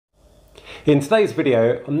In today's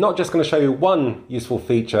video, I'm not just going to show you one useful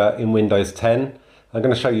feature in Windows 10, I'm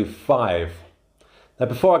going to show you 5. Now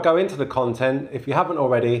before I go into the content, if you haven't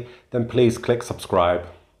already, then please click subscribe.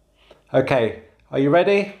 Okay, are you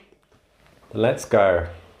ready? Let's go.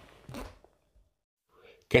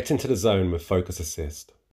 Get into the zone with Focus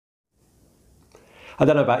Assist. I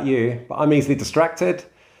don't know about you, but I'm easily distracted.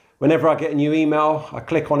 Whenever I get a new email, I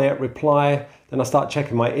click on it, reply, then I start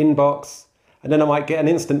checking my inbox. And then I might get an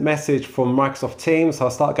instant message from Microsoft Teams, so I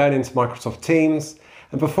start going into Microsoft Teams.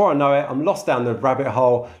 And before I know it, I'm lost down the rabbit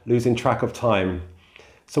hole, losing track of time.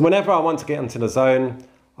 So whenever I want to get into the zone,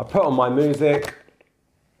 I put on my music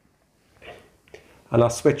and I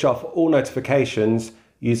switch off all notifications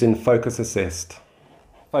using Focus Assist.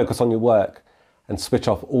 Focus on your work and switch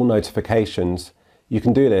off all notifications. You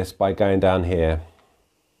can do this by going down here.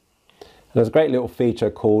 And there's a great little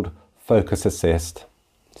feature called Focus Assist.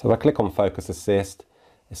 So if I click on Focus Assist,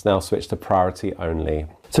 it's now switched to priority only.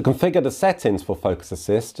 To configure the settings for Focus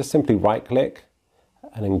Assist, just simply right click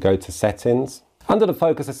and then go to Settings. Under the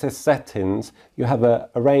Focus Assist settings, you have a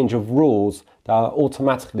range of rules that are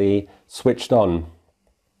automatically switched on.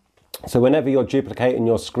 So whenever you're duplicating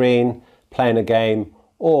your screen, playing a game,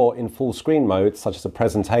 or in full screen mode, such as a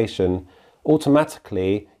presentation,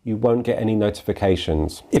 automatically you won't get any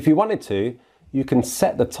notifications. If you wanted to, you can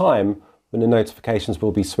set the time when the notifications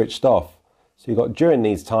will be switched off. So you've got during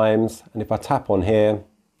these times, and if I tap on here,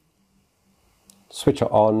 switch it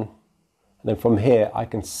on, and then from here I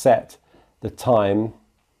can set the time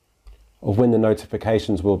of when the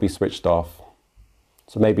notifications will be switched off.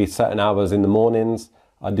 So maybe certain hours in the mornings,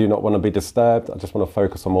 I do not want to be disturbed, I just want to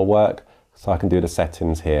focus on my work, so I can do the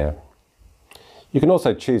settings here. You can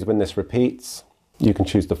also choose when this repeats, you can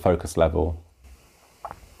choose the focus level.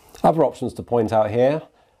 Other options to point out here,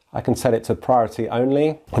 I can set it to priority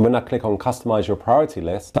only, and when I click on customize your priority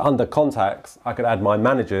list, under contacts I could add my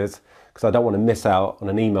managers because I don't want to miss out on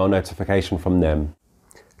an email notification from them.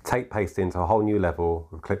 Take pasting to a whole new level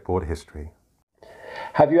with Clipboard History.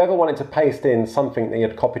 Have you ever wanted to paste in something that you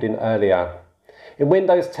had copied in earlier? In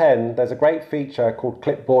Windows 10 there's a great feature called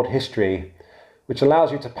Clipboard History, which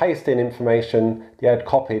allows you to paste in information that you had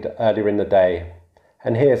copied earlier in the day.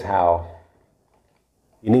 And here's how.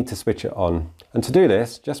 You need to switch it on. And to do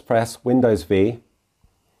this, just press Windows V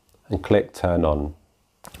and click Turn On.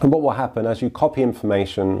 And what will happen as you copy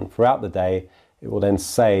information throughout the day, it will then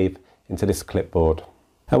save into this clipboard.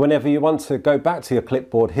 And whenever you want to go back to your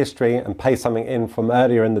clipboard history and paste something in from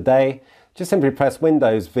earlier in the day, just simply press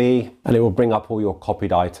Windows V and it will bring up all your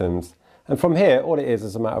copied items. And from here, all it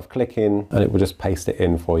is a matter of clicking and it will just paste it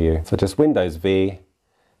in for you. So just Windows V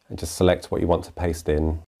and just select what you want to paste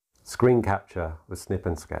in. Screen capture with Snip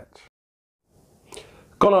and Sketch.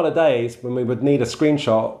 Gone are the days when we would need a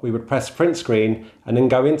screenshot, we would press print screen and then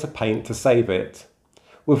go into Paint to save it.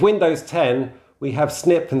 With Windows 10, we have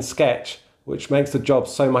Snip and Sketch, which makes the job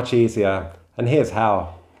so much easier. And here's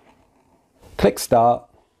how. Click Start,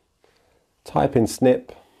 type in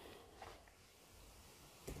Snip,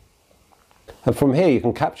 and from here you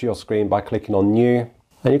can capture your screen by clicking on New.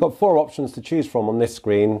 And you've got 4 options to choose from on this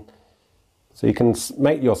screen. So you can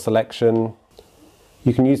make your selection,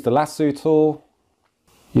 you can use the lasso tool,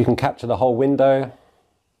 you can capture the whole window,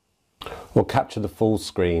 or capture the full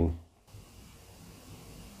screen.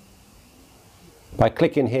 By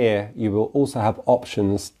clicking here, you will also have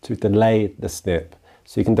options to delay the snip.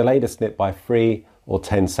 So you can delay the snip by 3 or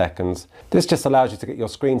 10 seconds. This just allows you to get your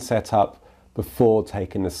screen set up before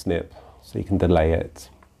taking the snip, so you can delay it.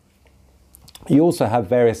 You also have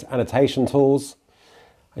various annotation tools,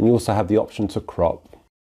 and you also have the option to crop.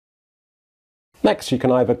 Next, you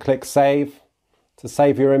can either click Save to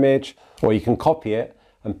save your image, or you can copy it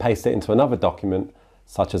and paste it into another document,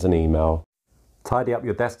 such as an email. Tidy up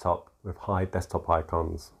your desktop with hide desktop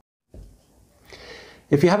icons.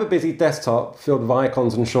 If you have a busy desktop filled with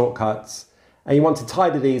icons and shortcuts, and you want to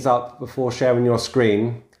tidy these up before sharing your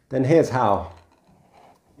screen, then here's how.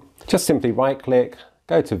 Just simply right-click,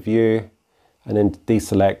 go to View, and then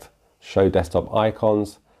deselect Show Desktop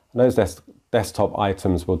Icons, and those desktop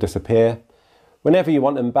items will disappear. Whenever you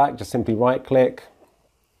want them back, just simply right-click,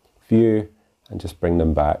 View, and just bring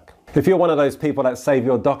them back. If you're one of those people that save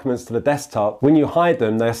your documents to the desktop, when you hide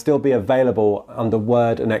them, they'll still be available under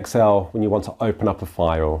Word and Excel when you want to open up a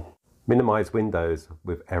file. Minimize windows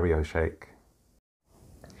with Aero Shake.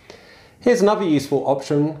 Here's another useful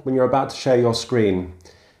option when you're about to share your screen.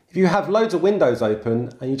 If you have loads of windows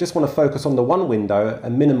open and you just want to focus on the one window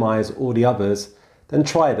and minimize all the others, then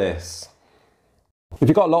try this. If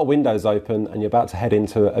you've got a lot of windows open and you're about to head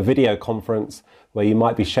into a video conference where you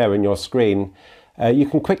might be sharing your screen, you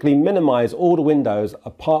can quickly minimize all the windows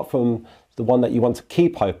apart from the one that you want to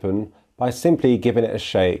keep open by simply giving it a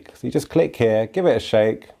shake. So you just click here, give it a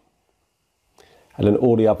shake, and then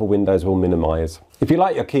all the other windows will minimize. If you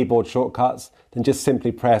like your keyboard shortcuts, then just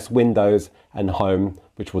simply press Windows and Home,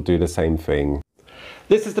 which will do the same thing.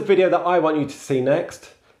 This is the video that I want you to see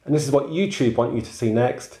next, and this is what YouTube want you to see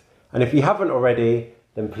next. And if you haven't already,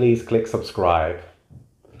 then please click subscribe.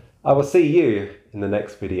 I will see you in the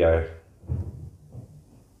next video.